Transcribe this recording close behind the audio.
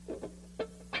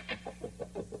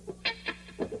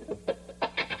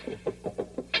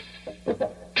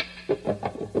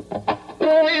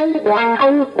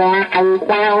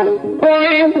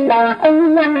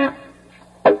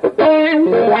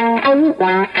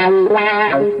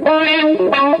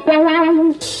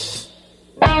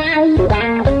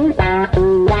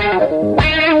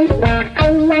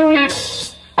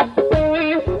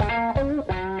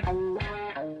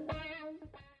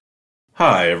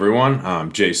Hi everyone,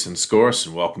 I'm Jason Scorse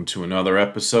and welcome to another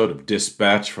episode of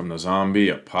Dispatch from the Zombie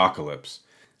Apocalypse.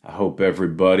 I hope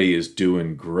everybody is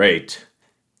doing great.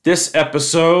 This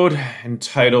episode,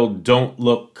 entitled Don't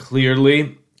Look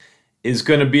Clearly, is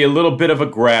going to be a little bit of a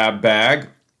grab bag.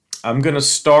 I'm going to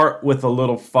start with a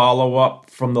little follow-up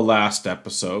from the last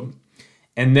episode,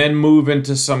 and then move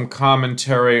into some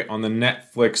commentary on the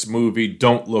Netflix movie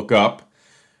Don't Look Up,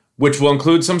 which will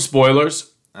include some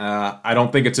spoilers. I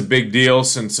don't think it's a big deal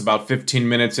since about 15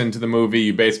 minutes into the movie,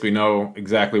 you basically know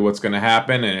exactly what's going to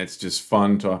happen, and it's just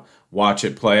fun to watch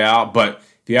it play out. But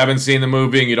if you haven't seen the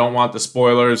movie and you don't want the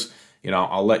spoilers,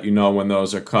 I'll let you know when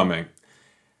those are coming.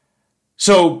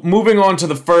 So moving on to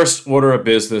the first order of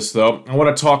business, though, I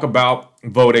want to talk about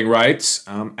voting rights.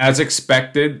 As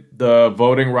expected, the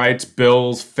voting rights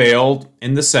bills failed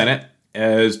in the Senate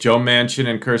as Joe Manchin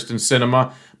and Kyrsten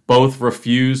Sinema both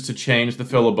refused to change the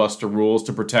filibuster rules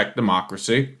to protect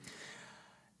democracy.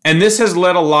 And this has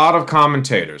led a lot of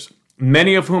commentators,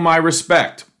 many of whom I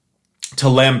respect, to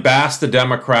lambast the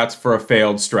Democrats for a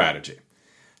failed strategy.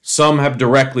 Some have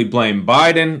directly blamed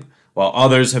Biden, while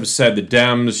others have said the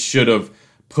Dems should have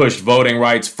pushed voting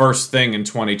rights first thing in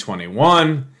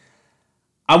 2021.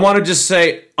 I want to just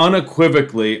say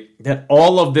unequivocally that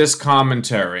all of this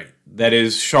commentary that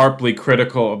is sharply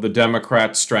critical of the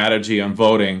Democrats' strategy on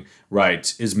voting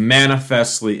rights is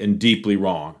manifestly and deeply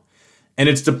wrong. And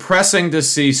it's depressing to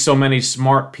see so many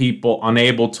smart people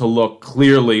unable to look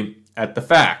clearly at the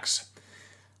facts.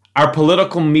 Our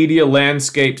political media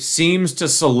landscape seems to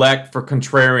select for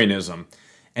contrarianism,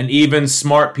 and even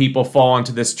smart people fall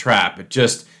into this trap. It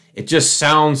just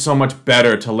sounds so much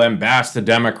better to lambast the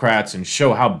Democrats and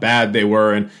show how bad they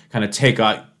were and kind of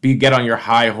get on your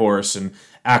high horse and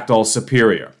act all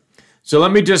superior. So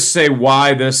let me just say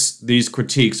why these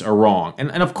critiques are wrong.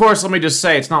 And of course, let me just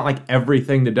say it's not like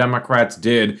everything the Democrats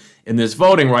did in this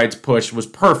voting rights push was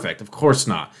perfect. Of course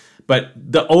not. But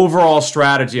the overall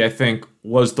strategy, I think,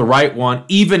 was the right one,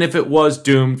 even if it was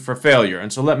doomed for failure.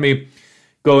 And so let me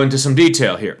go into some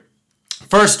detail here.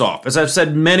 First off, as I've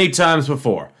said many times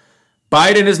before,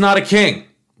 Biden is not a king.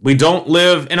 We don't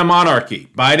live in a monarchy.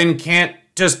 Biden can't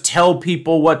just tell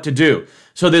people what to do.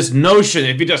 So this notion,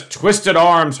 if you just twisted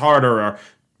arms harder or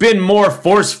been more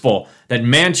forceful, that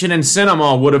Manchin and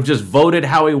Sinema would have just voted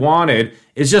how he wanted,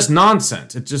 is just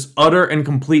nonsense. It's just utter and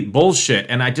complete bullshit,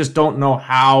 and I just don't know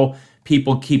how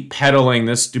people keep peddling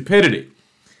this stupidity.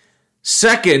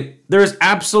 Second, there is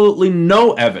absolutely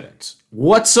no evidence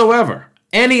whatsoever,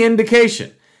 any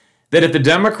indication, that if the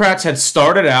Democrats had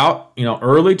started out,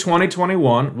 early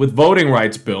 2021 with voting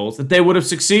rights bills, that they would have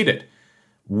succeeded.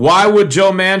 Why would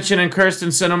Joe Manchin and Kyrsten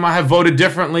Sinema have voted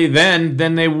differently then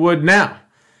than they would now?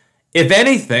 If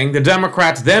anything, the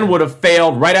Democrats then would have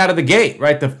failed right out of the gate,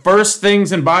 right? The first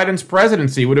things in Biden's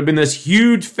presidency would have been this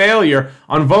huge failure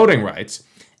on voting rights,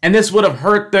 and this would have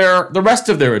hurt the rest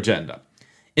of their agenda.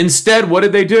 Instead, what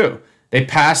did they do? They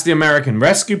passed the American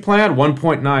Rescue Plan,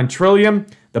 $1.9 trillion,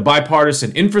 the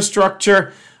bipartisan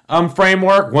infrastructure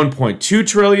framework, $1.2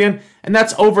 trillion, and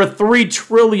that's over $3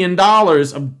 trillion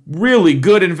of really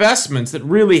good investments that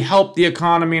really help the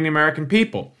economy and the American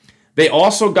people. They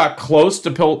also got close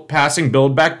to passing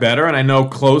Build Back Better, and I know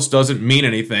close doesn't mean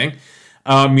anything,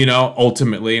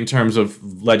 ultimately in terms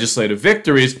of legislative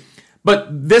victories,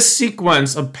 but this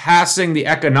sequence of passing the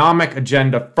economic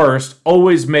agenda first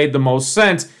always made the most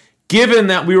sense, given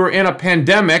that we were in a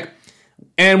pandemic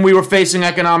and we were facing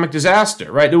economic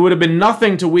disaster, right? There would have been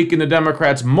nothing to weaken the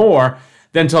Democrats more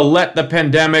than to let the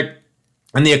pandemic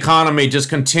and the economy just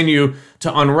continue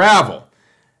to unravel.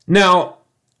 Now,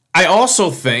 I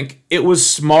also think it was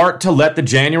smart to let the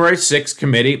January 6th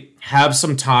committee have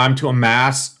some time to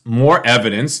amass more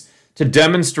evidence to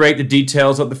demonstrate the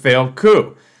details of the failed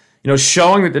coup.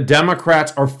 Showing that the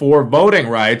Democrats are for voting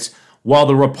rights while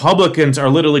the Republicans are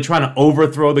literally trying to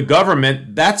overthrow the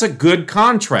government, that's a good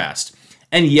contrast.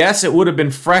 And yes, it would have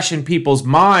been fresh in people's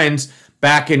minds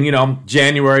back in,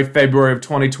 January, February of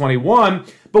 2021,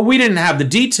 but we didn't have the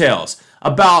details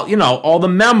about, all the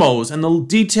memos and the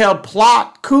detailed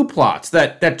coup plots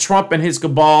that Trump and his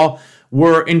cabal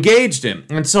were engaged in.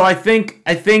 And so I think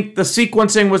the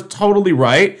sequencing was totally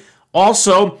right.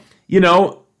 Also,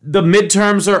 the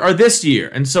midterms are this year.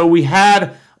 And so we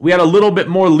had a little bit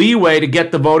more leeway to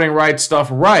get the voting rights stuff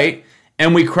right.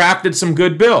 and we crafted some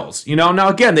good bills. Now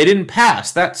again, they didn't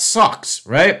pass. That sucks,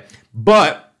 right?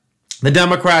 But the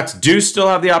Democrats do still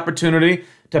have the opportunity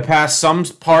to pass some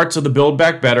parts of the Build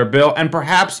Back Better bill and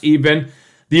perhaps even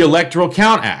the Electoral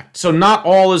Count Act. So not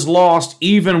all is lost,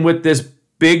 even with this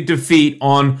big defeat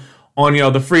on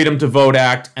the Freedom to Vote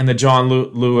Act and the John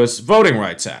Lewis Voting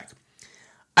Rights Act.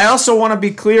 I also want to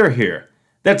be clear here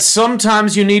that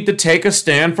sometimes you need to take a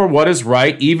stand for what is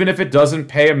right, even if it doesn't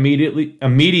pay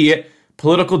immediate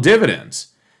political dividends.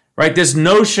 Right? This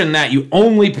notion that you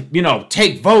only,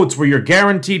 take votes where you're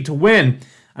guaranteed to win.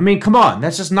 I mean, come on,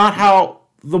 that's just not how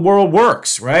the world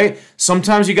works, right?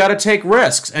 Sometimes you got to take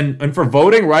risks, and for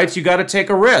voting rights, you got to take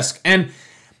a risk. And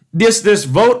this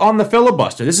vote on the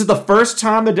filibuster, this is the first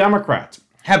time the Democrats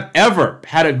have ever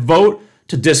had a vote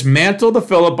to dismantle the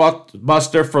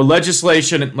filibuster for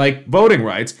legislation like voting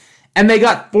rights, and they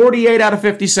got 48 out of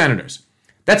 50 senators.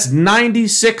 That's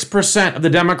 96% of the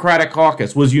Democratic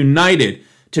caucus was united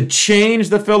to change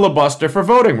the filibuster for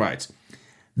voting rights.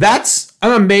 That's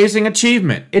an amazing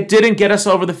achievement. It didn't get us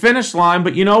over the finish line,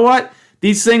 but you know what?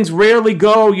 These things rarely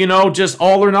go, just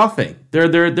all or nothing.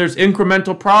 There's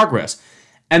incremental progress.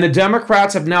 And the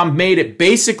Democrats have now made it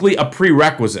basically a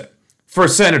prerequisite for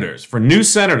senators, for new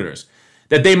senators,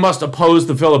 that they must oppose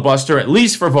the filibuster, at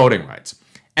least for voting rights.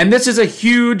 And this is a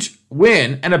huge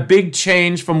win and a big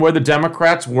change from where the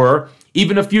Democrats were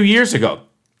even a few years ago.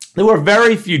 There were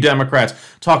very few Democrats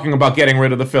talking about getting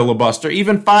rid of the filibuster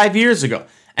even 5 years ago.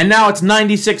 And now it's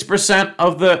 96%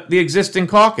 of the existing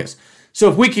caucus. So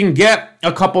if we can get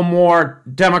a couple more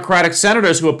Democratic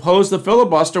senators who oppose the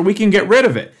filibuster, we can get rid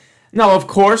of it. Now, of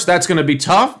course, that's going to be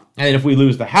tough. And if we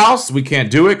lose the House, we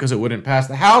can't do it because it wouldn't pass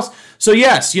the House. So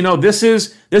yes, this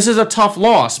is a tough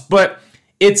loss, but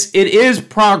it is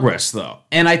progress though.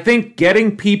 And I think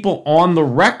getting people on the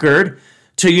record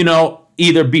to,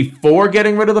 either before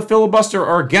getting rid of the filibuster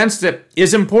or against it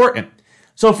is important.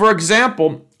 So for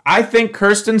example, I think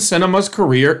Kyrsten Sinema's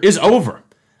career is over.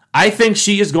 I think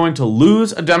she is going to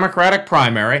lose a Democratic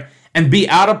primary and be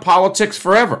out of politics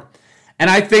forever. And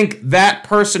I think that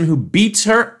person who beats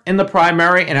her in the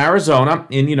primary in Arizona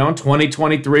in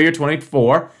 2023 or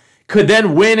 24 could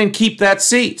then win and keep that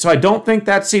seat. So I don't think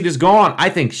that seat is gone. I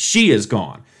think she is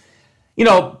gone.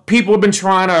 People have been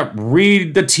trying to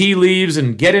read the tea leaves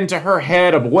and get into her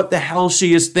head of what the hell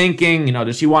she is thinking.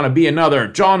 Does she want to be another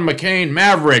John McCain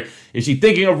maverick? Is she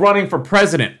thinking of running for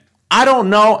president? I don't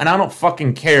know, and I don't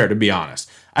fucking care, to be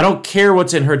honest. I don't care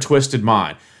what's in her twisted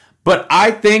mind. But I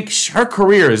think her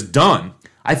career is done.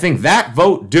 I think that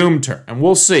vote doomed her, and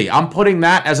we'll see. I'm putting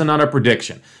that as another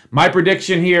prediction. My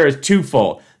prediction here is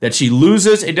twofold: that she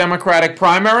loses a Democratic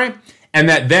primary, and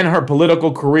that then her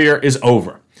political career is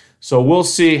over. So we'll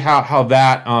see how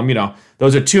that,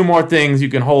 those are two more things you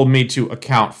can hold me to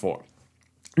account for.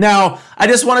 Now, I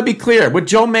just want to be clear. With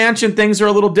Joe Manchin, things are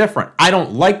a little different. I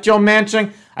don't like Joe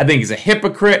Manchin. I think he's a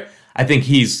hypocrite. I think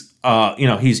he's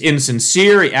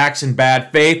insincere. He acts in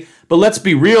bad faith. But let's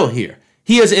be real here.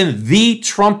 He is in the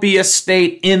Trumpiest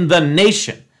state in the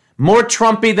nation. More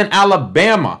Trumpy than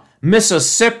Alabama,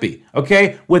 Mississippi.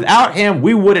 Okay? Without him,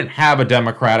 we wouldn't have a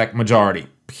Democratic majority.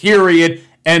 Period.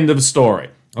 End of story.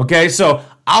 Okay? So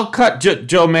I'll cut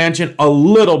Joe Manchin a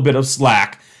little bit of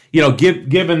slack,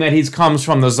 given that he comes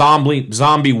from the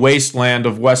zombie wasteland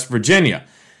of West Virginia.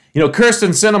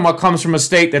 Kyrsten Sinema comes from a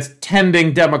state that's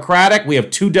tending Democratic. We have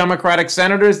 2 Democratic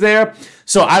senators there,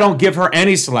 so I don't give her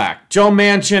any slack. Joe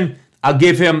Manchin, I'll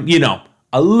give him,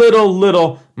 a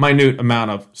little minute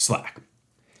amount of slack.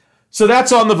 So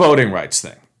that's on the voting rights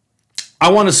thing.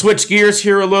 I want to switch gears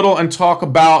here a little and talk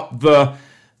about the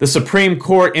Supreme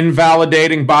Court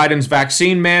invalidating Biden's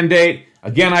vaccine mandate.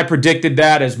 Again, I predicted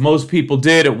that, as most people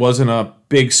did. It wasn't a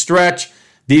big stretch.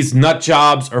 These nut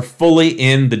jobs are fully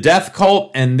in the death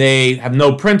cult, and they have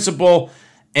no principle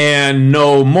and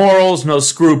no morals, no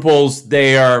scruples.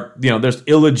 They are, they're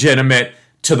illegitimate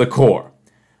to the core.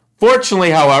 Fortunately,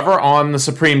 however, on the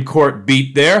Supreme Court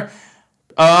beat there,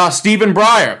 Stephen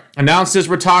Breyer announced his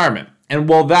retirement. And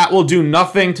while that will do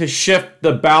nothing to shift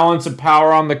the balance of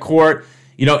power on the court,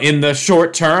 in the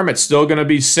short term, it's still going to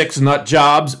be 6 nut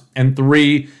jobs and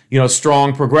 3,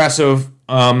 strong progressive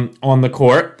on the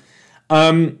court.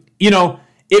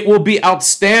 It will be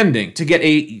outstanding to get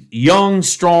a young,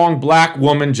 strong black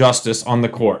woman justice on the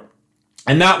court.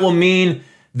 And that will mean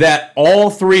that all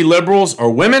 3 liberals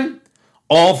are women,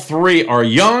 all 3 are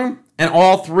young, and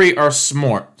all 3 are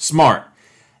smart.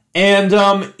 And,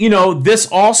 this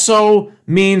also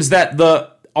means that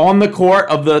on the court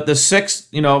of the 6,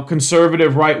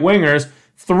 conservative right-wingers,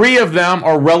 3 of them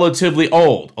are relatively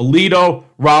old: Alito,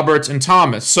 Roberts, and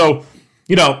Thomas. So,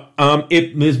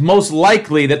 it is most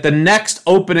likely that the next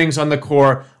openings on the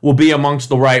court will be amongst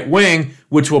the right wing,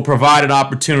 which will provide an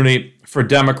opportunity for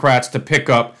Democrats to pick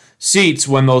up seats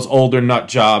when those older nut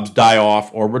jobs die off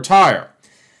or retire.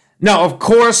 Now, of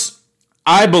course,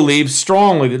 I believe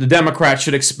strongly that the Democrats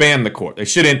should expand the court. They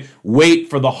shouldn't wait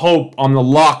for the hope on the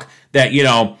luck that,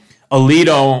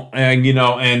 Alito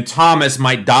and Thomas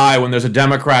might die when there's a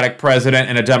Democratic president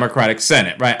and a Democratic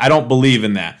Senate, right? I don't believe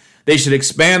in that. They should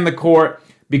expand the court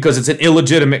because it's an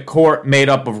illegitimate court made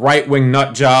up of right-wing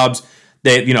nut jobs.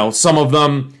 Some of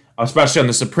them, especially on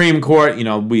the Supreme Court,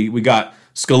 we got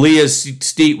Scalia's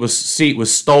seat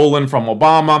was stolen from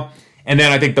Obama. And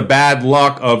then I think the bad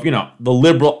luck of, the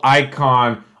liberal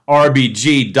icon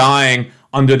RBG dying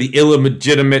under the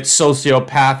illegitimate,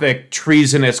 sociopathic,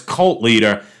 treasonous cult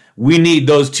leader. We need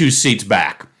those 2 seats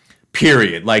back,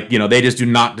 period. They just do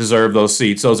not deserve those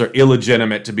seats. Those are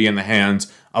illegitimate to be in the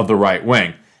hands of the right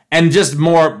wing. And just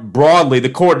more broadly, the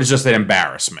court is just an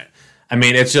embarrassment. I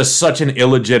mean, it's just such an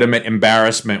illegitimate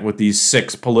embarrassment with these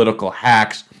 6 political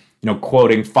hacks,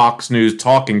 quoting Fox News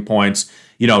talking points,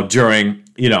 during,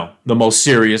 the most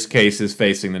serious cases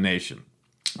facing the nation.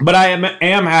 But I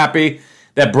am happy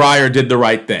that Breyer did the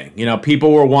right thing.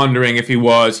 People were wondering if he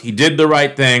was. He did the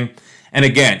right thing. And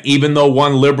again, even though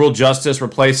one liberal justice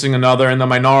replacing another in the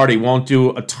minority won't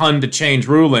do a ton to change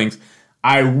rulings,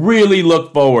 I really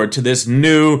look forward to this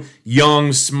new,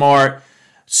 young, smart,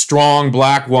 strong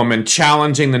black woman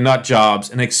challenging the nut jobs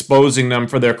and exposing them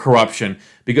for their corruption.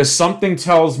 Because something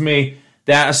tells me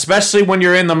that, especially when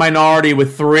you're in the minority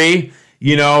with 3,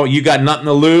 you got nothing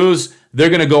to lose, they're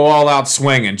going to go all out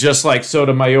swinging, just like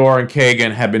Sotomayor and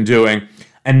Kagan have been doing.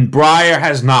 And Breyer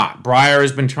has not. Breyer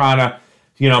has been trying to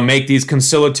make these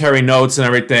conciliatory notes and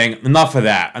everything. Enough of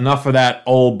that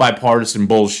old bipartisan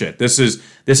bullshit. This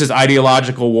is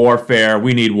ideological warfare.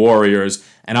 We need warriors.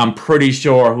 And I'm pretty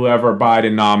sure whoever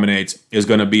Biden nominates is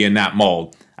going to be in that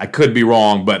mold. I could be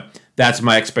wrong, but that's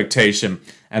my expectation.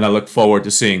 And I look forward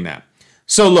to seeing that.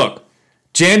 So look,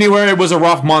 January was a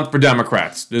rough month for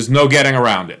Democrats. There's no getting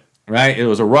around it, right? It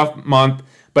was a rough month.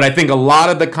 But I think a lot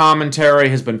of the commentary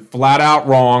has been flat out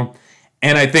wrong.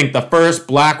 And I think the first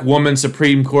black woman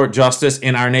Supreme Court justice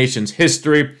in our nation's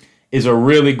history is a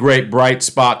really great, bright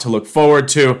spot to look forward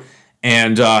to.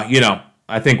 And,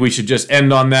 I think we should just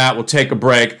end on that. We'll take a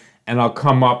break, and I'll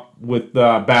come up with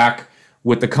back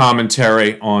with the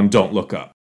commentary on Don't Look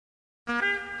Up.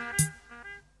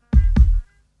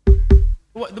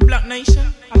 What, the Black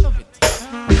Nation? I love it.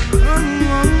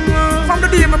 From the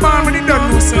day my born, when it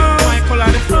done, my color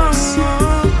the first.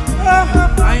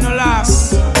 I know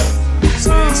last.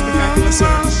 So you expect I can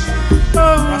search.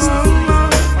 What's the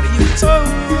for the youth?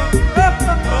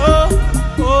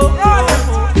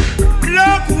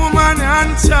 Black woman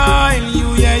and child, you,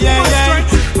 yeah.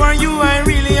 For you I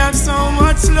really have so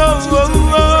much love.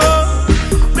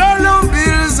 Dollar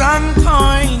bills and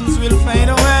coins will fade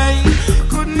away.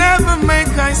 Could never make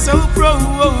I so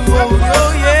proud.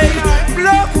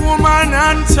 Black woman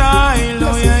and child,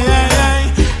 oh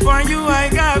yeah. For you I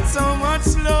got so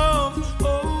much love.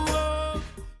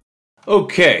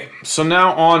 Okay, so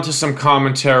now on to some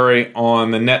commentary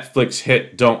on the Netflix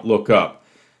hit Don't Look Up.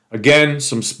 Again,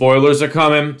 some spoilers are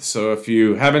coming, so if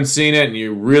you haven't seen it and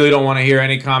you really don't want to hear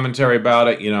any commentary about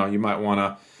it, you might want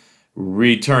to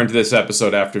return to this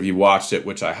episode after you watched it,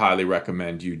 which I highly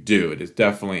recommend you do. It is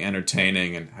definitely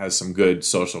entertaining and has some good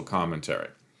social commentary.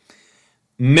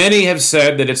 Many have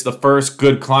said that it's the first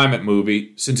good climate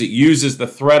movie since it uses the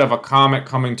threat of a comet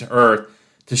coming to Earth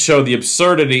to show the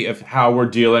absurdity of how we're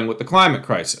dealing with the climate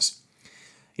crisis.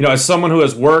 As someone who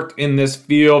has worked in this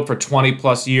field for 20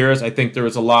 plus years, I think there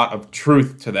is a lot of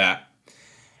truth to that.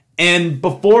 And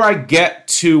before I get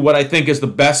to what I think is the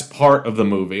best part of the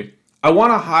movie, I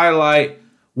want to highlight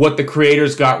what the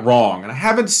creators got wrong. And I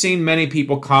haven't seen many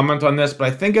people comment on this, but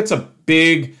I think it's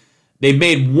they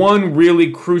made one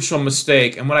really crucial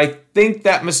mistake. And what I think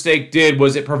that mistake did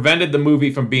was it prevented the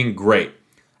movie from being great.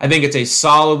 I think it's a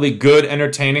solidly good,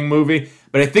 entertaining movie,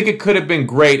 but I think it could have been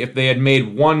great if they had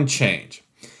made one change.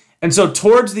 And so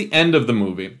towards the end of the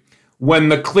movie, when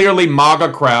the clearly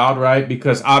MAGA crowd, right,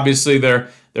 because obviously they're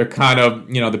kind of,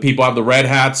 the people have the red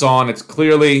hats on, it's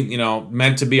clearly,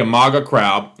 meant to be a MAGA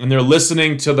crowd, and they're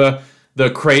listening to the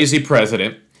crazy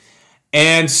president,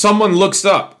 and someone looks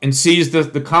up and sees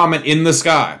the comet in the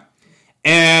sky.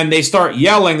 And they start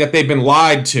yelling that they've been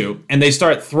lied to, and they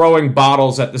start throwing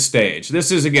bottles at the stage.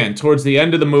 This is, again, towards the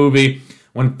end of the movie,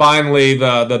 when finally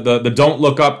the Don't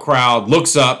Look Up crowd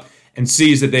looks up and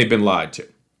sees that they've been lied to.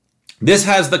 This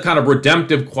has the kind of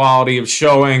redemptive quality of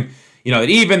showing, that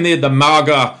even the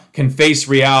MAGA can face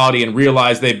reality and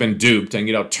realize they've been duped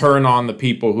and, turn on the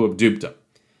people who have duped them.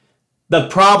 The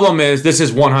problem is this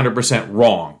is 100%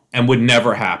 wrong and would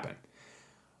never happen.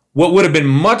 What would have been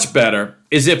much better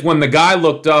is if when the guy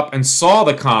looked up and saw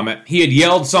the comet, he had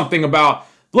yelled something about,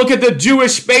 look at the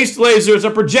Jewish space lasers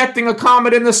are projecting a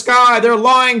comet in the sky. They're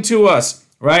lying to us,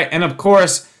 right? And of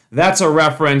course, that's a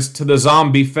reference to the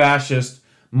zombie fascist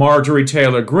Marjorie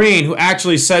Taylor Greene, who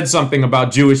actually said something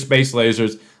about Jewish space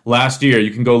lasers last year.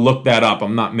 You can go look that up.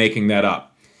 I'm not making that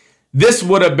up. This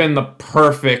would have been the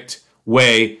perfect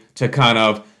way to kind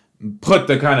of put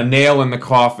the kind of nail in the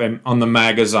coffin on the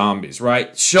MAGA zombies,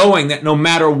 right? Showing that no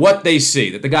matter what they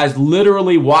see, that the guy's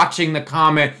literally watching the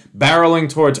comet barreling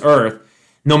towards Earth,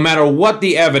 no matter what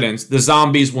the evidence, the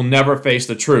zombies will never face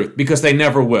the truth because they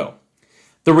never will.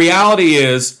 The reality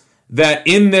is that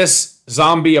in this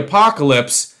zombie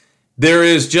apocalypse, there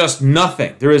is just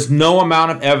nothing. There is no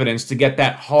amount of evidence to get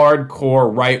that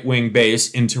hardcore right-wing base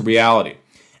into reality.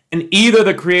 And either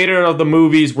the creator of the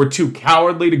movies were too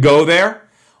cowardly to go there,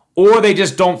 or they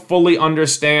just don't fully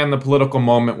understand the political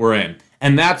moment we're in.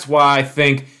 And that's why I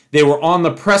think they were on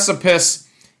the precipice,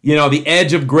 the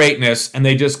edge of greatness, and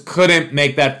they just couldn't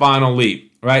make that final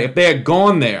leap, right? If they had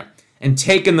gone there and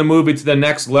taken the movie to the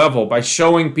next level by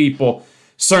showing people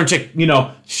searching,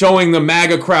 showing the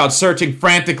MAGA crowd searching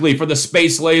frantically for the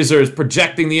space lasers,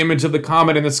 projecting the image of the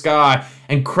comet in the sky,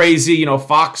 and crazy,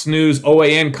 Fox News,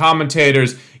 OAN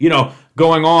commentators,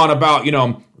 going on about,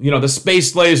 the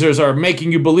space lasers are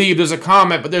making you believe there's a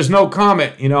comet, but there's no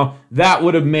comet, that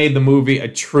would have made the movie a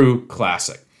true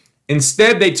classic.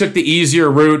 Instead, they took the easier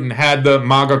route and had the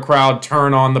MAGA crowd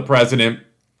turn on the president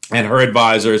and her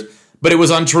advisors, but it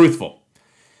was untruthful.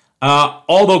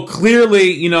 Although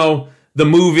clearly, the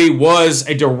movie was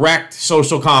a direct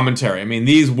social commentary. I mean,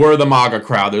 these were the MAGA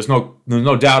crowd. There's no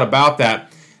doubt about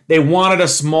that. They wanted a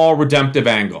small redemptive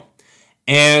angle.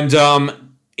 And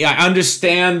I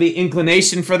understand the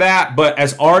inclination for that, but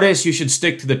as artists, you should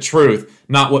stick to the truth,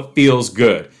 not what feels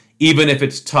good, even if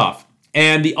it's tough.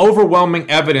 And the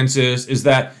overwhelming evidence is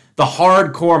that the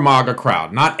hardcore MAGA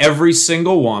crowd, not every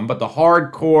single one, but the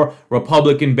hardcore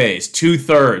Republican base,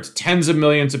 2/3, tens of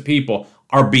millions of people,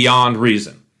 are beyond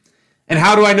reason. And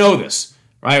how do I know this?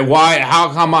 Right? Why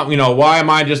am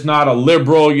I just not a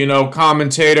liberal,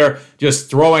 commentator just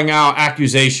throwing out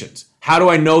accusations? How do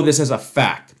I know this as a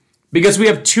fact? Because we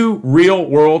have two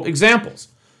real-world examples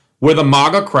where the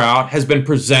MAGA crowd has been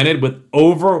presented with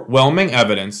overwhelming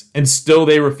evidence and still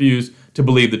they refuse to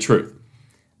believe the truth.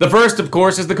 The first, of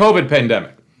course, is the COVID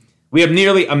pandemic. We have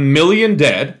nearly 1 million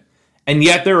dead, and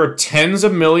yet there are tens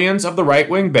of millions of the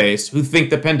right-wing base who think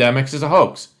the pandemic is a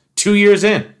hoax, 2 years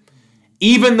in.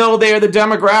 Even though they are the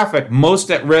demographic most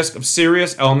at risk of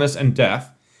serious illness and death,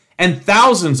 and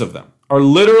thousands of them are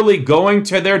literally going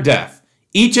to their death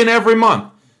each and every month,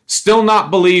 still not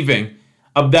believing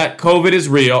that COVID is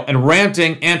real and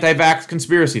ranting anti-vax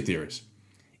conspiracy theories.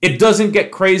 It doesn't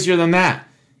get crazier than that.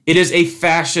 It is a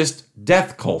fascist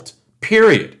death cult,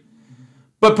 period.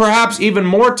 But perhaps even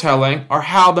more telling are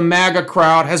how the MAGA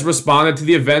crowd has responded to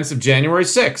the events of January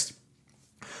 6th.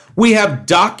 We have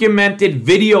documented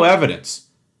video evidence,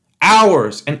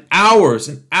 hours and hours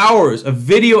and hours of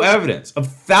video evidence of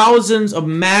thousands of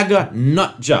MAGA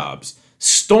nut jobs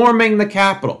storming the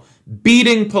Capitol,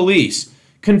 beating police,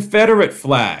 Confederate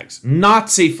flags,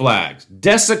 Nazi flags,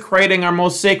 desecrating our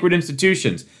most sacred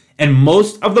institutions. And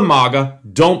most of the MAGA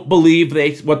don't believe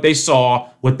what they saw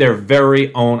with their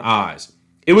very own eyes.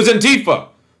 It was Antifa.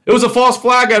 It was a false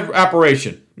flag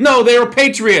operation. No, they were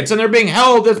patriots and they're being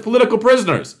held as political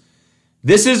prisoners.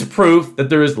 This is proof that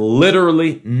there is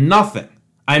literally nothing,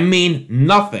 I mean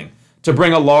nothing, to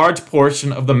bring a large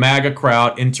portion of the MAGA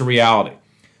crowd into reality.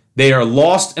 They are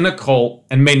lost in a cult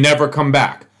and may never come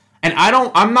back. And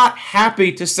I'm not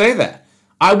happy to say that.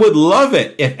 I would love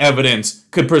it if evidence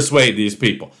could persuade these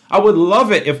people. I would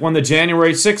love it if when the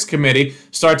January 6th committee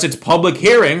starts its public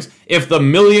hearings, if the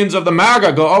millions of the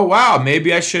MAGA go, oh wow,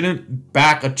 maybe I shouldn't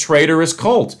back a traitorous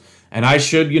cult. And I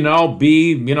should, not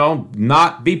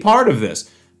be part of this.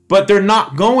 But they're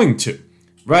not going to,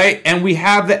 right? And we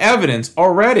have the evidence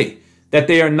already that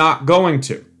they are not going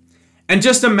to. And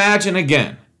just imagine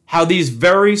again how these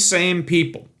very same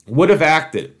people would have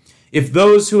acted if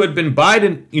those who had been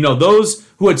Biden, those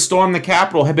who had stormed the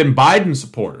Capitol had been Biden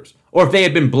supporters, or if they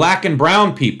had been black and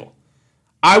brown people.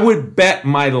 I would bet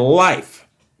my life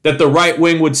that the right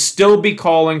wing would still be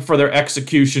calling for their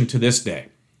execution to this day,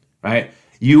 right?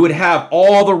 You would have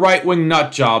all the right-wing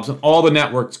nut jobs and all the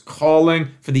networks calling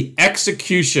for the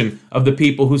execution of the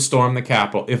people who stormed the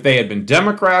Capitol if they had been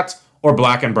Democrats or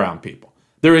black and brown people.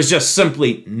 There is just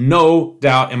simply no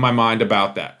doubt in my mind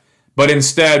about that. But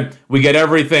instead, we get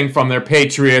everything from their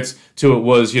patriots to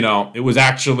it was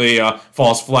actually a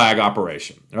false flag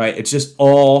operation, right? It's just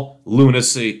all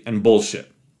lunacy and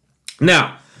bullshit.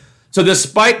 Now, so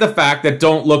despite the fact that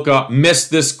Don't Look Up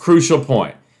missed this crucial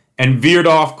point and veered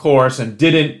off course and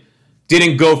didn't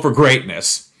go for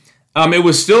greatness, it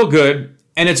was still good.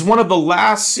 And it's one of the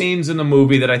last scenes in the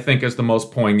movie that I think is the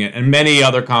most poignant. And many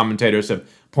other commentators have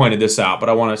pointed this out, but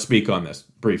I want to speak on this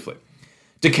briefly.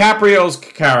 DiCaprio's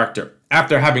character,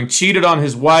 after having cheated on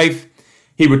his wife,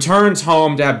 he returns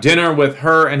home to have dinner with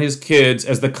her and his kids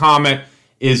as the comet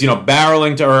is,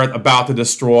 barreling to Earth, about to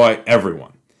destroy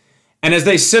everyone. And as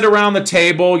they sit around the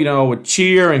table, with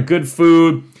cheer and good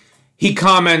food, he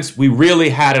comments, "We really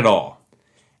had it all."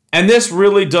 And this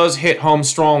really does hit home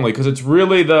strongly because it's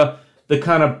really the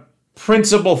kind of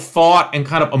principal thought and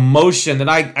kind of emotion that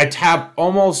I tap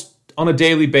almost on a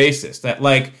daily basis. That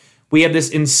we have this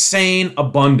insane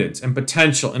abundance and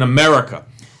potential in America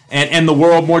and the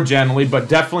world more generally, but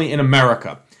definitely in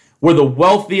America. We're the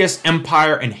wealthiest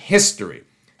empire in history.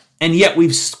 And yet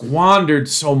we've squandered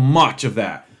so much of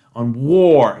that on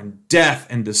war and death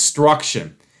and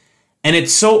destruction. And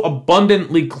it's so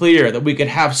abundantly clear that we could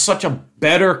have such a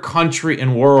better country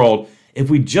and world if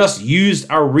we just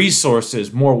used our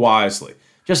resources more wisely.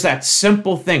 Just that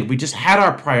simple thing. We just had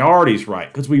our priorities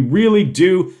right, because we really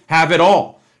do have it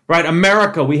all, right?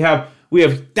 America, we have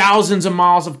thousands of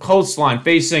miles of coastline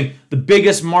facing the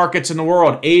biggest markets in the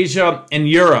world, Asia and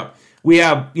Europe. We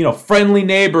have, friendly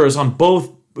neighbors on both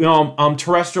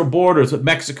terrestrial borders with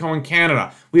Mexico and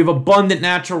Canada. We have abundant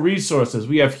natural resources.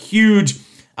 We have huge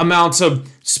amounts of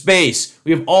space.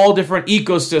 We have all different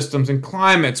ecosystems and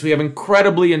climates. We have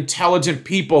incredibly intelligent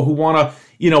people who want to,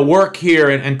 work here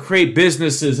and create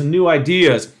businesses and new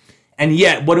ideas. And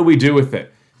yet, what do we do with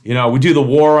it? We do the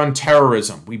war on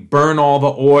terrorism. We burn all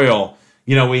the oil.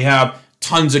 We have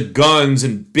tons of guns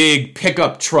and big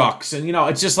pickup trucks. And,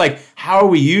 it's just how are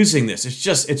we using this?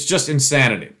 It's just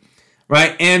insanity,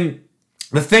 right? And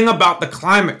the thing about the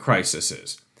climate crisis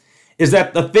is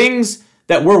that the things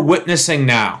that we're witnessing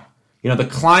now, the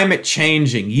climate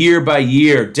changing year by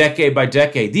year, decade by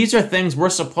decade, these are things we're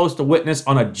supposed to witness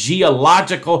on a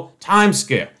geological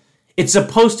timescale. It's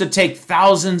supposed to take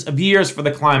thousands of years for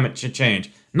the climate to change,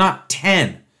 not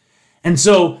 10. And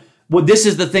so, this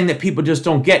is the thing that people just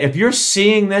don't get. If you're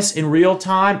seeing this in real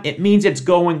time, it means it's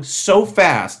going so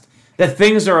fast that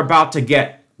things are about to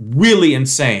get really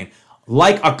insane,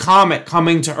 like a comet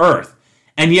coming to Earth.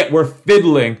 And yet we're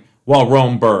fiddling while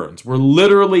Rome burns. We're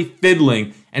literally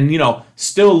fiddling and,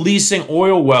 still leasing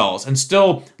oil wells and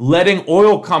still letting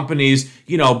oil companies,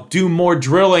 do more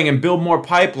drilling and build more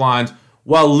pipelines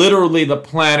while literally the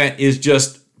planet is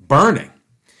just burning.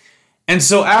 And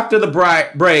so after the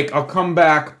break, I'll come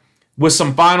back with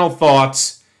some final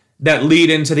thoughts that lead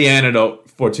into the antidote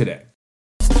for today.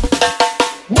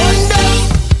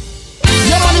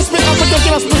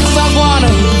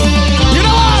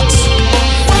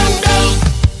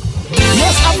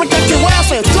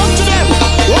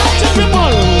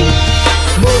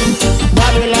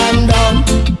 Babylon down.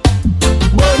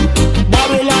 Burn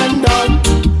Babylon down.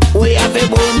 We have a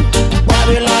burn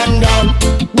Babylon down.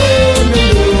 Burn we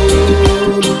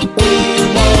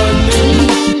burn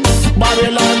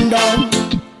Babylon down.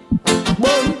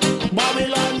 Burn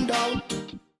Babylon down.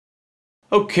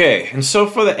 Okay, and so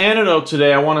for the antidote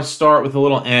today, I want to start with a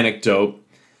little anecdote.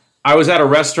 I was at a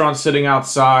restaurant sitting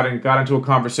outside and got into a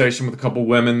conversation with a couple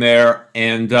women there,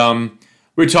 and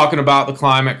we were talking about the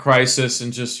climate crisis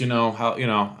and just, how,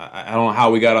 I don't know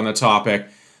how we got on the topic,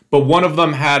 but one of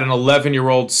them had an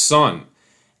 11-year-old son,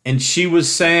 and she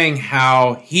was saying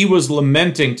how he was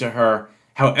lamenting to her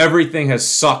how everything has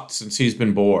sucked since he's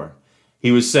been born.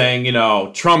 He was saying,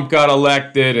 Trump got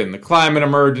elected and the climate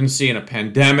emergency and a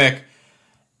pandemic,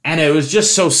 and it was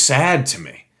just so sad to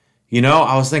me.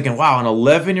 I was thinking, wow, an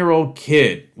 11-year-old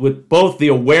kid with both the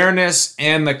awareness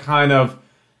and the kind of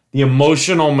the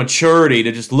emotional maturity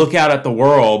to just look out at the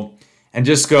world and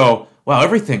just go, wow,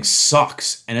 everything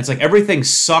sucks. And it's like everything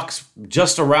sucks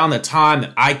just around the time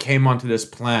that I came onto this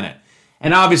planet.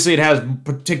 And obviously it has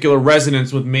particular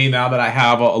resonance with me now that I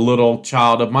have a little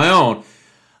child of my own.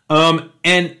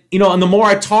 And the more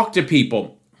I talk to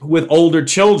people with older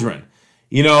children,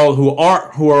 who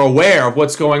are aware of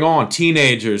what's going on,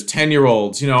 teenagers,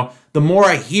 10-year-olds, the more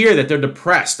I hear that they're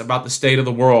depressed about the state of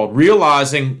the world,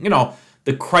 realizing,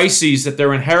 the crises that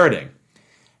they're inheriting.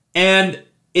 And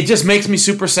it just makes me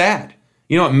super sad.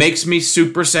 It makes me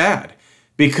super sad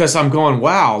because I'm going,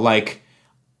 wow,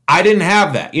 I didn't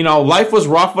have that. Life was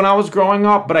rough when I was growing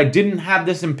up, but I didn't have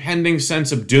this impending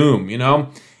sense of doom,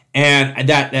 and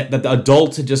that the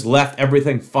adults had just left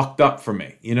everything fucked up for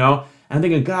me, you know? And I'm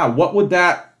thinking, God, what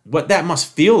that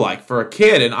must feel like for a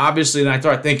kid. And obviously, then I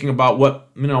start thinking about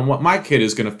what my kid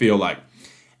is going to feel like.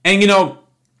 And,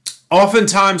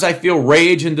 oftentimes I feel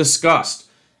rage and disgust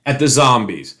at the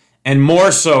zombies, and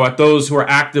more so at those who are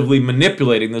actively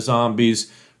manipulating the zombies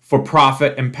for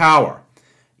profit and power.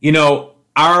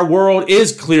 Our world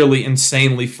is clearly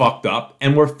insanely fucked up,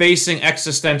 and we're facing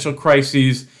existential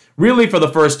crises really for the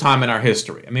first time in our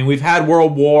history. I mean, we've had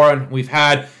World War, and we've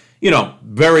had,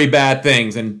 very bad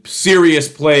things and serious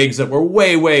plagues that were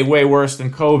way, way, way worse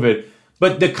than COVID.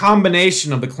 But the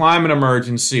combination of the climate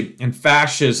emergency and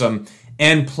fascism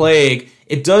and plague,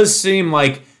 it does seem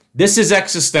like this is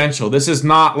existential. This is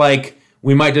not like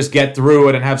we might just get through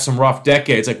it and have some rough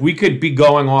decades. Like, we could be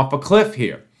going off a cliff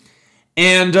here.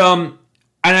 And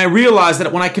I realize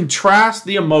that when I contrast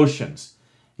the emotions,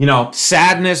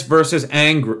 sadness versus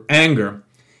anger,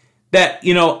 that,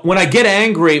 when I get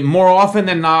angry, more often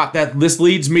than not, that this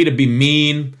leads me to be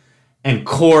mean and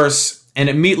coarse, and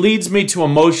it leads me to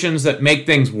emotions that make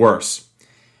things worse.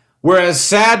 Whereas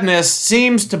sadness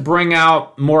seems to bring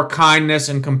out more kindness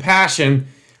and compassion,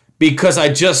 because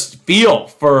I just feel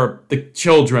for the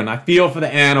children, I feel for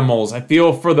the animals, I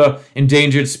feel for the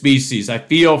endangered species, I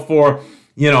feel for,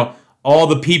 all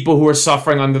the people who are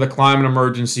suffering under the climate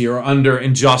emergency or under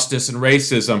injustice and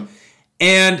racism.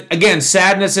 And again,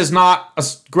 sadness is not a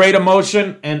great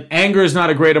emotion, and anger is not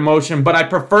a great emotion, but I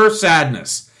prefer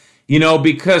sadness,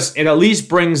 because it at least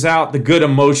brings out the good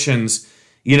emotions,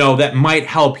 that might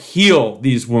help heal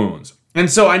these wounds. And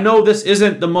so I know this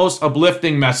isn't the most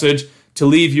uplifting message to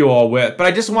leave you all with, but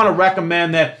I just want to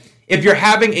recommend that if you're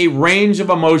having a range of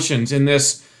emotions in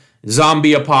this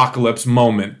zombie apocalypse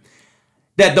moment,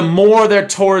 that the more they're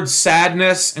towards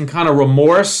sadness and kind of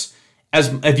remorse,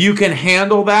 if you can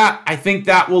handle that, I think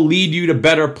that will lead you to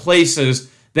better places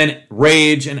than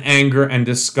rage and anger and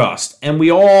disgust. And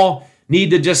we all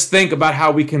need to just think about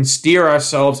how we can steer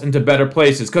ourselves into better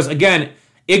places. Because again,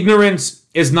 ignorance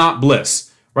is not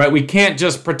bliss, right? We can't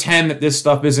just pretend that this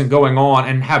stuff isn't going on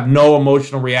and have no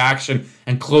emotional reaction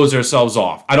and close ourselves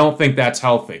off. I don't think that's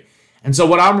healthy. And so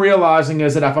what I'm realizing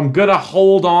is that if I'm going to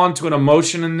hold on to an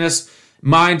emotion in this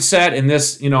mindset, in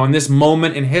this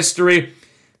moment in history,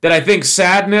 that I think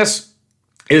sadness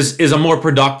is a more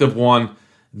productive one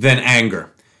than anger.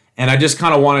 And I just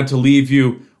kind of wanted to leave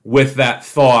you with that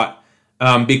thought,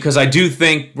 because I do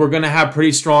think we're going to have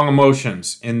pretty strong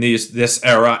emotions in this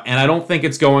era, and I don't think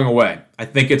it's going away. I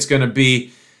think it's going to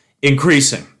be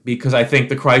increasing, because I think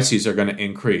the crises are going to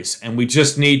increase, and we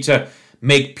just need to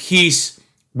make peace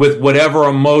with whatever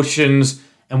emotions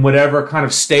and whatever kind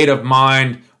of state of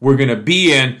mind we're going to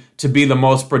be in to be the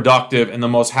most productive and the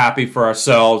most happy for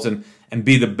ourselves and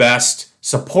be the best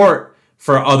support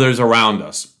for others around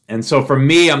us. And so for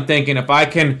me, I'm thinking if I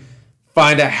can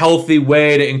find a healthy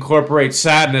way to incorporate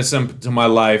sadness into my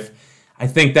life, I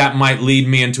think that might lead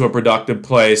me into a productive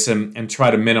place and try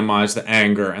to minimize the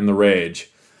anger and the rage.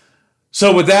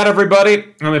 So with that,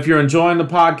 everybody, if you're enjoying the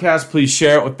podcast, please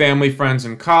share it with family, friends,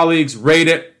 and colleagues. Rate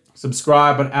it.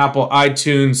 Subscribe on Apple,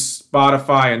 iTunes,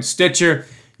 Spotify, and Stitcher.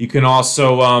 You can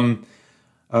also,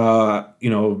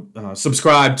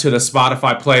 subscribe to the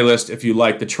Spotify playlist if you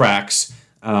like the tracks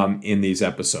in these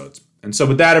episodes. And so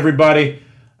with that, everybody,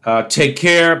 take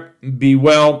care, be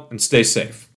well, and stay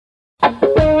safe.